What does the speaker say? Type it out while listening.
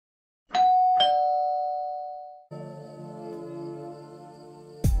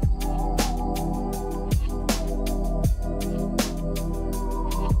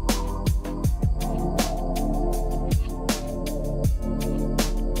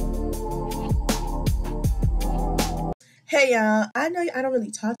Hey y'all, I know I don't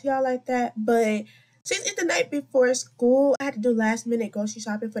really talk to y'all like that, but since it's the night before school, I had to do last minute grocery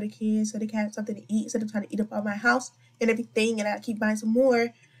shopping for the kids so they can have something to eat instead of trying to eat up all my house and everything, and I keep buying some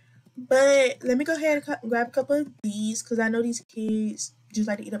more. But let me go ahead and grab a couple of these because I know these kids just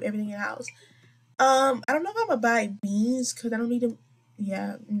like to eat up everything in the house. I don't know if I'm gonna buy beans because I don't need them.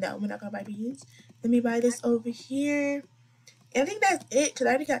 Yeah, no, we're not gonna buy beans. Let me buy this over here. And I think that's it because I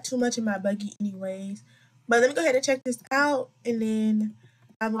already got too much in my buggy anyways. But let me go ahead and check this out, and then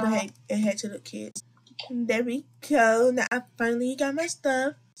I'm going to go ahead and head to the kids. And there we go. Now I finally got my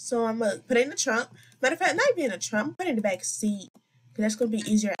stuff, so I'm going to put it in the trunk. Matter of fact, not even in the trunk. Put it in the back seat because that's going to be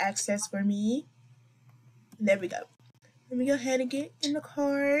easier access for me. There we go. Let me go ahead and get in the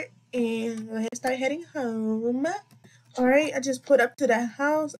car and go ahead and start heading home. Alright, I just put up to the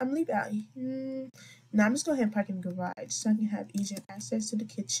house. I'm leaving out. Now I'm just going to go ahead and park in the garage so I can have easier access to the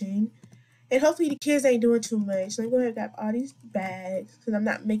kitchen. And hopefully the kids ain't doing too much. So I'm going to grab all these bags because I'm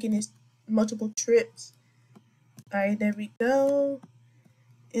not making this multiple trips. Alright, there we go.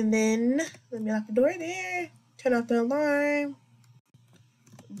 And then let me lock the door there. Turn off the alarm.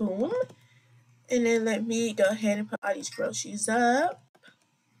 Boom. And then let me go ahead and put all these groceries up.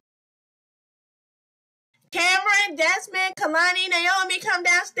 Kameron, Dezmond, Kehlani, Naomi, come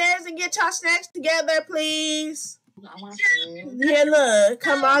downstairs and get your snacks together, please. Yeah, look,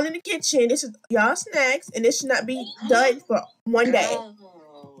 come all in the kitchen. This is y'all snacks, and this should not be done for one day. Oh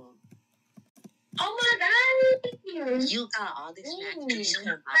my God! You got all these snacks. You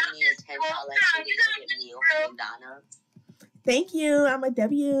can buy me a $10 chicken nugget meal from McDonald's. Thank you. I'm a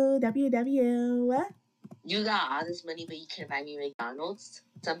WWW. You got all this money, but you can't buy me McDonald's?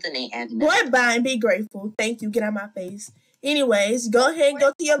 Something ain't adding Boy, up. bye and be grateful. Thank you. Get out of my face. Anyways, go ahead and go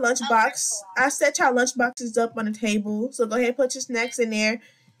to your lunchbox. I set your lunchboxes up on the table, so go ahead and put your snacks in there.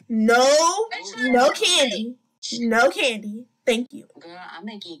 No candy. No candy. Thank you. Girl, I'm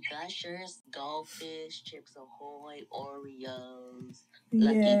gonna get Gushers, Goldfish, Chips Ahoy, Oreos,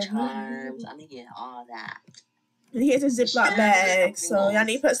 Lucky Charms. I'm gonna get all that. And here's a Ziploc bag, so y'all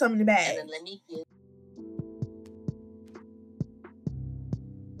need to put some in the bag. And then let me get...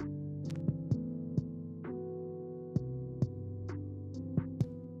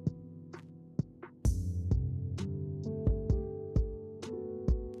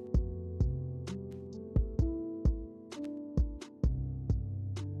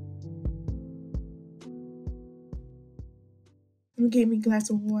 Give me a glass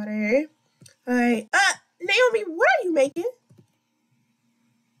of water. Alright. Naomi, what are you making?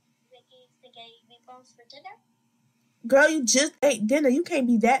 Making spaghetti meatballs for dinner. Girl, you just ate dinner. You can't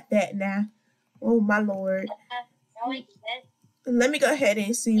be that fat now. Oh, my Lord. Let me go ahead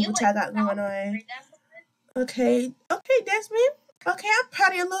and see what y'all got going on. Okay, Dezmond. Okay, I'm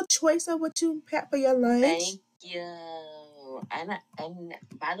proud of your little choice of what you packed for your lunch. Thank you. And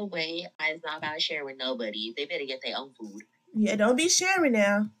by the way, I'm not about to share with nobody. They better get their own food. Yeah, don't be sharing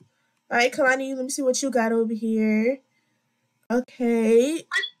now. All right, Kehlani, let me see what you got over here. Okay.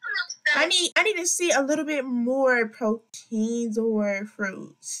 I need to see a little bit more proteins or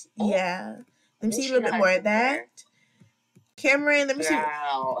fruits. Yeah. Let me see a little bit more of that. Kameron, let me see.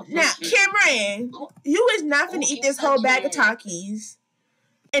 Now, Kameron, you is not going to eat this whole bag of Takis.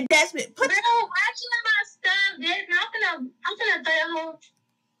 And Dezmond, put... Bro, actually my stuff. I'm gonna throw a whole...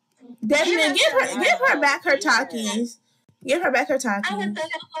 Dezmond, give her back her Takis. Give her back her Takis. I would throw a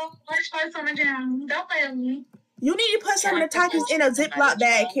whole lunch on the ground. Don't play with me. You need to put some of the Takis in a Ziploc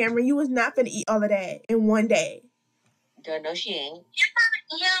bag, Kameron. You was not going to eat all of that in one day. Girl, no, she ain't. You're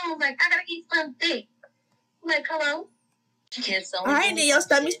not young. Like, I gotta eat something. Like, hello? Alright, then your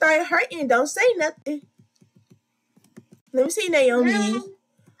stomach started hurting. Don't say nothing. Let me see, Naomi.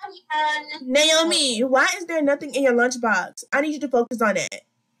 Naomi, why is there nothing in your lunchbox? I need you to focus on that.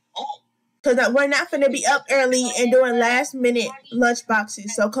 Because we're not going to be up early and doing last minute lunch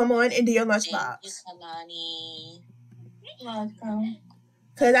boxes. So come on and do your lunchbox.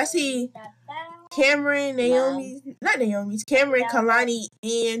 Because I see Kameron, Kameron, Kehlani,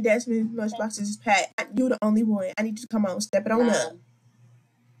 and Dezmond's lunchboxes is packed. You the only one. I need you to come on, step it on up.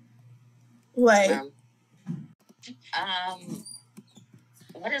 What?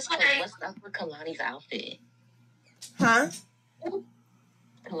 What's up with Kehlani's outfit? Huh?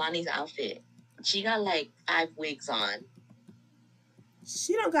 Kehlani's outfit. She got like 5 wigs on.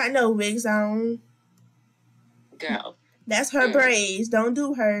 She don't got no wigs on. Girl. That's her braids. Don't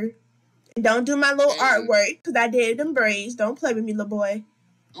do her. Don't do my little artwork because I did them braids. Don't play with me, little boy.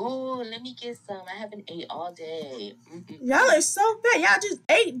 Ooh, let me get some. I haven't ate all day. Y'all are so fat. Y'all just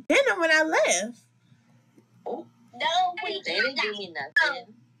ate dinner when I left. Oh. No, they didn't give me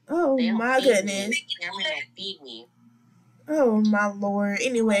nothing. Oh, my goodness. Cameron don't feed me. Oh my lord.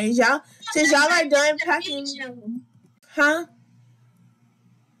 Anyways, y'all, since y'all are done packing, huh?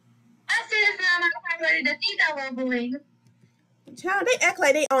 I said it's not my ready to feed that little boy. Child, they act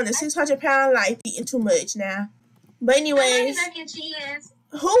like they own a 600-pound life eating too much now. But anyways, mac and cheese.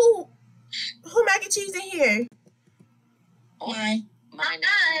 who mac and cheese in here? Mine.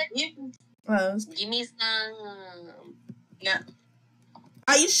 Give me some. No.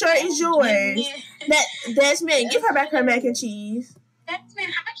 Are you sure it's yours? Dezmond, give her back her mac and cheese. Dezmond,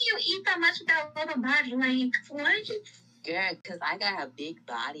 how can you eat that much with that little body? Like, what? Girl, because I got a big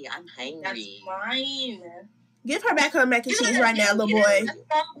body. I'm hungry. That's mine. Give her back her mac and cheese right now, little boy.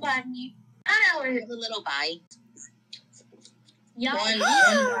 I know it. A little bite. Y'all,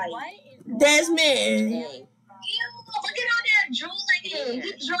 Dezmond. look at all that drooling.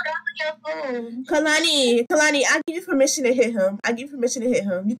 He drooled all of your food. Kehlani, I give you permission to hit him. You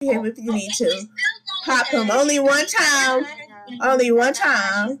can hit him if you need to. Pop him. Only one time. Only one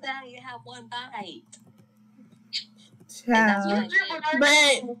time. You have one bite. Child.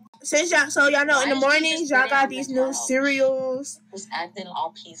 But since y'all know in the mornings y'all got these new cereals. Was acting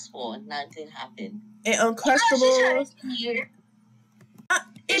all peaceful and nothing happened. And Uncrustables.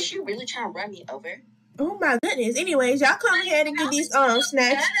 Is she really trying to run me over? Oh my goodness. Anyways, y'all come ahead and get these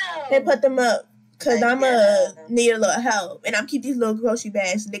snacks and put them up. Cause I'm need a little help. And I'm keep these little grocery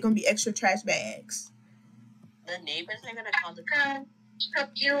bags, so they're gonna be extra trash bags. The neighbors are gonna call the cops. Help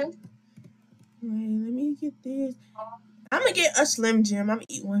you. Wait, let me get this. I'm gonna get a Slim Jim. I'm gonna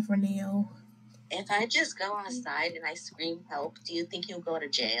eat one for now. If I just go outside and I scream help, do you think you'll go to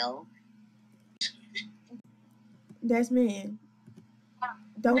jail? Dezmond,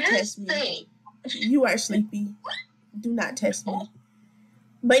 don't test me. You are sleepy. Do not test me.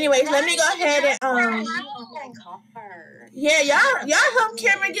 But anyways, let me go ahead and yeah, y'all help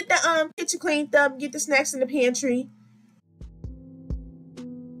Kameron get the kitchen cleaned up, get the snacks in the pantry.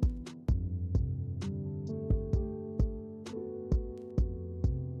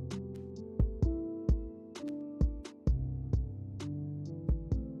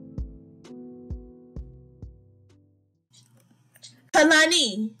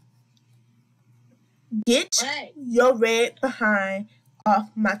 Kehlani, get your red behind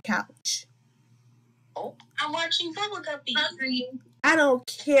off my couch. Oh, I'm watching Bubble Guppy. I don't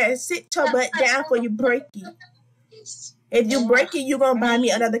care. Sit your butt down before you break it. If you break it, you're gonna buy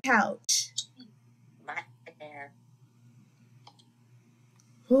me another couch. My hair.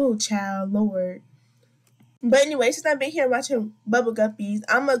 Oh, child, Lord. But anyway, since I've been here watching Bubble Guppies,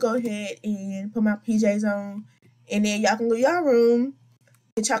 I'm gonna go ahead and put my PJs on. And then y'all can go to your room,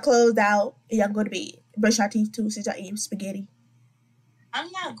 get y'all clothes out, and y'all can go to bed. Brush your teeth too, since y'all eating spaghetti. I'm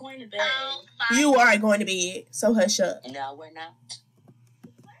not going to bed. You are going to bed, so hush up. No, we're not.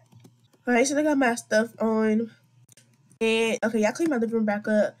 Alright, so I got my stuff on. And, okay, y'all clean my living room back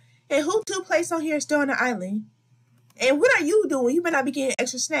up. And who two plates on here is still on the island? And what are you doing? You better not be getting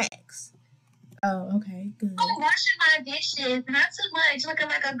extra snacks. Oh, okay, good. I'm washing my dishes. Not too much, looking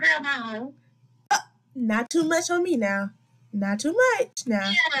like a grandma. Not too much on me now. Not too much now.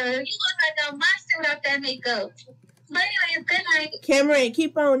 Yeah, you look like a monster without that makeup. But anyways, good night. Kameron,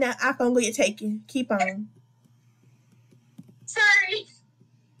 keep on. That iPhone will get taken. Keep on. Sorry.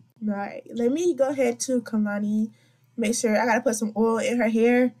 Right. Let me go ahead to Kehlani. Make sure I gotta put some oil in her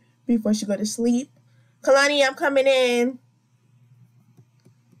hair before she go to sleep. Kehlani, I'm coming in.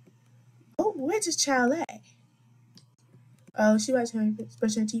 Oh, where's this child at? Oh, she brushing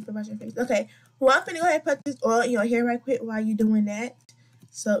her teeth and brushing her face. Okay. Well, I'm finna go ahead and put this oil in your hair right quick while you doing that.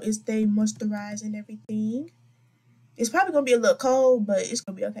 So it stay moisturized and everything. It's probably gonna be a little cold, but it's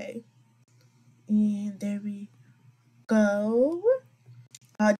gonna be okay. And there we go.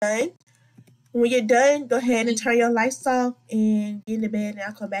 All done. When you're done, go ahead and turn your lights off and get in the bed, and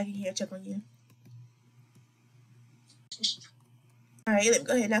I'll come back in here and check on you. All right, let me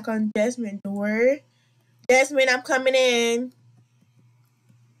go ahead and knock on Dezmond's door. Dezmond, I'm coming in.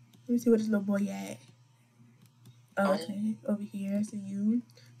 Let me see where this little boy at. Oh, okay, over here. I see you.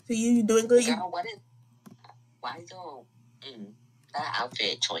 You doing good? Girl, why that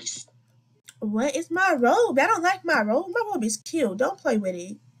outfit choice? What is my robe? I don't like my robe. My robe is cute. Don't play with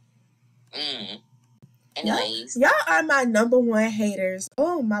it. Anyways. Y'all are my number one haters.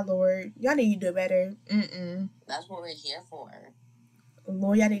 Oh, my Lord. Y'all need to do better. That's what we're here for.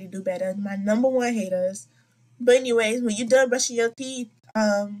 Lord, y'all need to do better. My number one haters. But anyways, when you're done brushing your teeth,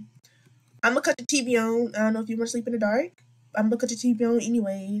 I'm going to cut the TV on. I don't know if you want to sleep in the dark. I'm going to cut the TV on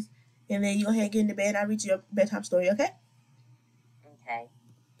anyways. And then you go ahead and get in the bed. I'll read you your bedtime story, okay? Okay.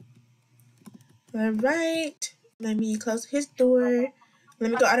 All right. Let me close his door.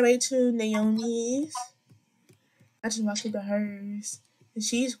 Let me go all the way to Naomi's. I just walked into hers. And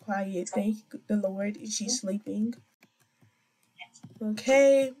she's quiet, thank the Lord. She's sleeping.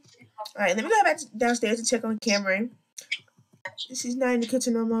 Okay. Alright, let me go back downstairs and check on Kameron. She's not in the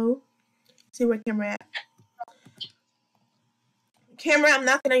kitchen no more. See where Kameron at. Kameron, I'm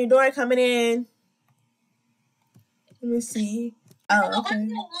knocking on your door, coming in. Let me see. Oh, okay.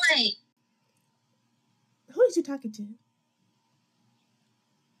 Who is you talking to?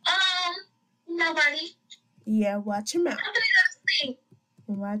 Nobody. Yeah, watch your mouth.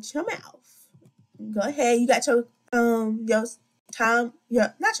 Watch your mouth. Go ahead. You got your time,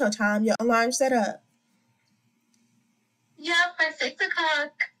 not your time, your alarm set up. Yeah, for 6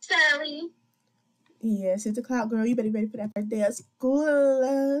 o'clock, Sally. Yeah, 6 o'clock, girl. You better be ready for that first day of school.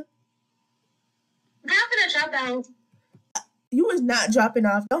 Girl, I'm gonna drop out. You was not dropping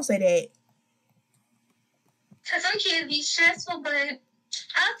off. Don't say that. Cause some kids be stressful, but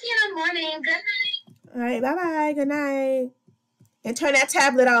I'll see you in the morning. Good night. All right, bye-bye. Good night. And turn that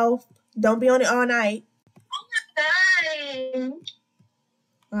tablet off. Don't be on it all night. Oh my God.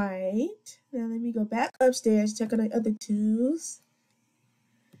 All right. Now let me go back upstairs, check on the other twos.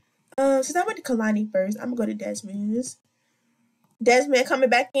 Since I went to Kehlani first, I'm gonna go to Dezmond's. Dezmond coming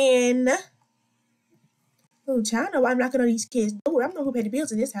back in. Oh, child, I know why I'm knocking on these kids' door. I'm not who paid the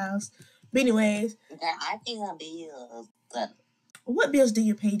bills in this house. But anyways. Yeah, I pay the bills. What bills do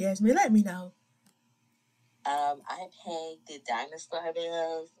you pay, Dezmond? Let me know. I pay the dinosaur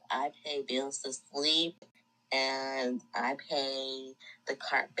bills. I pay bills to sleep. And I pay the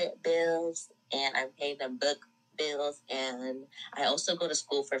carpet bills. And I pay the book bills. And I also go to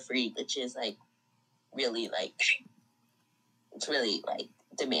school for free, which is like really it's really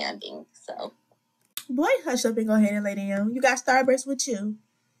demanding. So. Boy, hush up and go ahead and lay down. You got Starburst with you?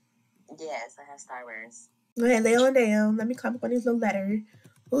 Yes, I have Starburst. Go ahead, lay on down. Let me come up on this little letter.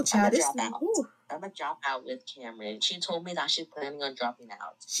 Oh, child, I'm gonna drop out with Kameron. She told me that she's planning on dropping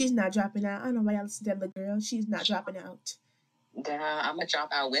out. She's not dropping out. I don't know why y'all listen to that little girl. She's not dropping out. Girl, I'm gonna drop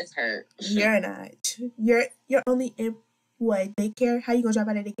out with her. You're not. You're only in what, daycare? How you gonna drop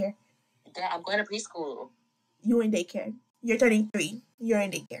out of daycare? Girl, I'm going to preschool. You in daycare. You're 33. You're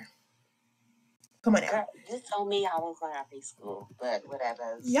in daycare. Come on now. Girl, you told me I was going to preschool, but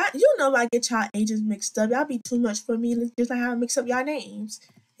whatever. Y'all, you know I get y'all ages mixed up. Y'all be too much for me. Just like how I mix up y'all names.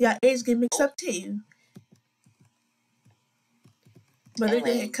 Y'all ages get mixed up too. But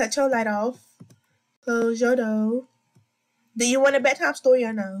anyway, then cut your light off. Close your door. Do you want a bedtime story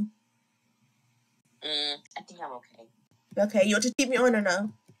or no? I think I'm okay. Okay, you'll just keep me on or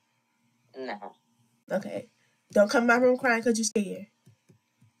no? No. Okay. Don't come in my room crying because you're scared.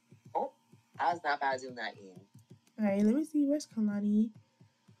 Oh, I was not about to do nothing. Alright, let me see. Where's Kehlani?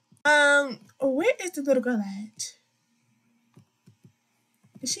 Where is the little girl at?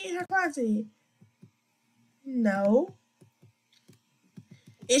 Is she in her closet? No.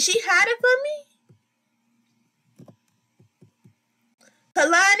 Is she hiding from me?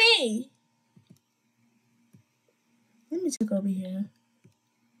 Kehlani! Let me check over here.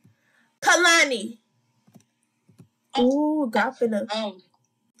 Kehlani! Oh, God finna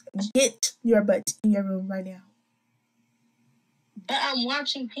get your butt in your room right now. But I'm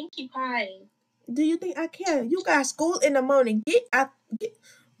watching Pinkie Pie. Do you think I care? You got school in the morning. Get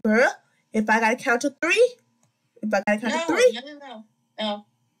bruh. If I gotta count to 3. If I gotta count to 3. No.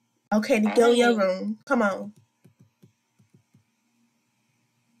 Okay, then go in your room. Come on.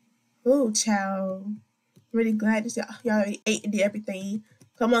 Oh, child. Really glad to see y'all already ate and did everything.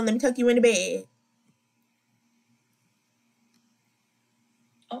 Come on, let me tuck you in the bed.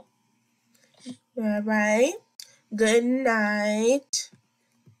 Oh. All right. Good night.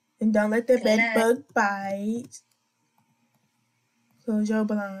 And don't let the bed bug bite. Close your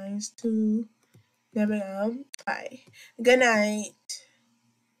blinds too. There we go. Bye. Good night.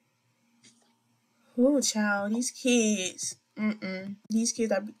 Oh, child, these kids. These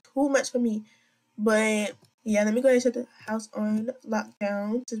kids are too much for me. But yeah, let me go ahead and set the house on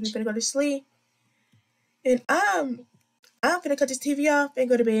lockdown since we're gonna go to sleep. And I'm gonna cut this TV off and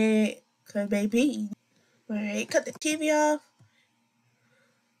go to bed. Cause baby. Alright, cut the TV off.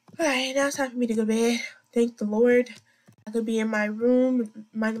 Alright, now it's time for me to go to bed. Thank the Lord. I could be in my room,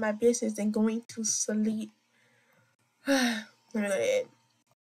 minding my business, and going to sleep. Let me go to bed.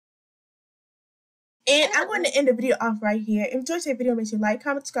 And I'm going to end the video off right here. If you enjoyed today's video, make sure you like,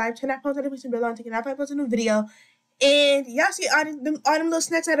 comment, subscribe, turn that post notification bell on, take it out, post a new video. And y'all see all them little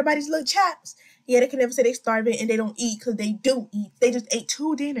snacks out of everybody's little chaps. Yeah, they can never say they starving and they don't eat because they do eat. They just ate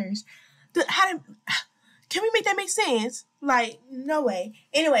 2 dinners. Can we make that make sense? Like, no way.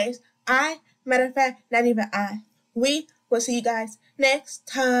 Anyways, matter of fact, not even we will see you guys next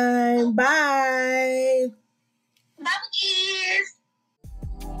time. Bye. Bye.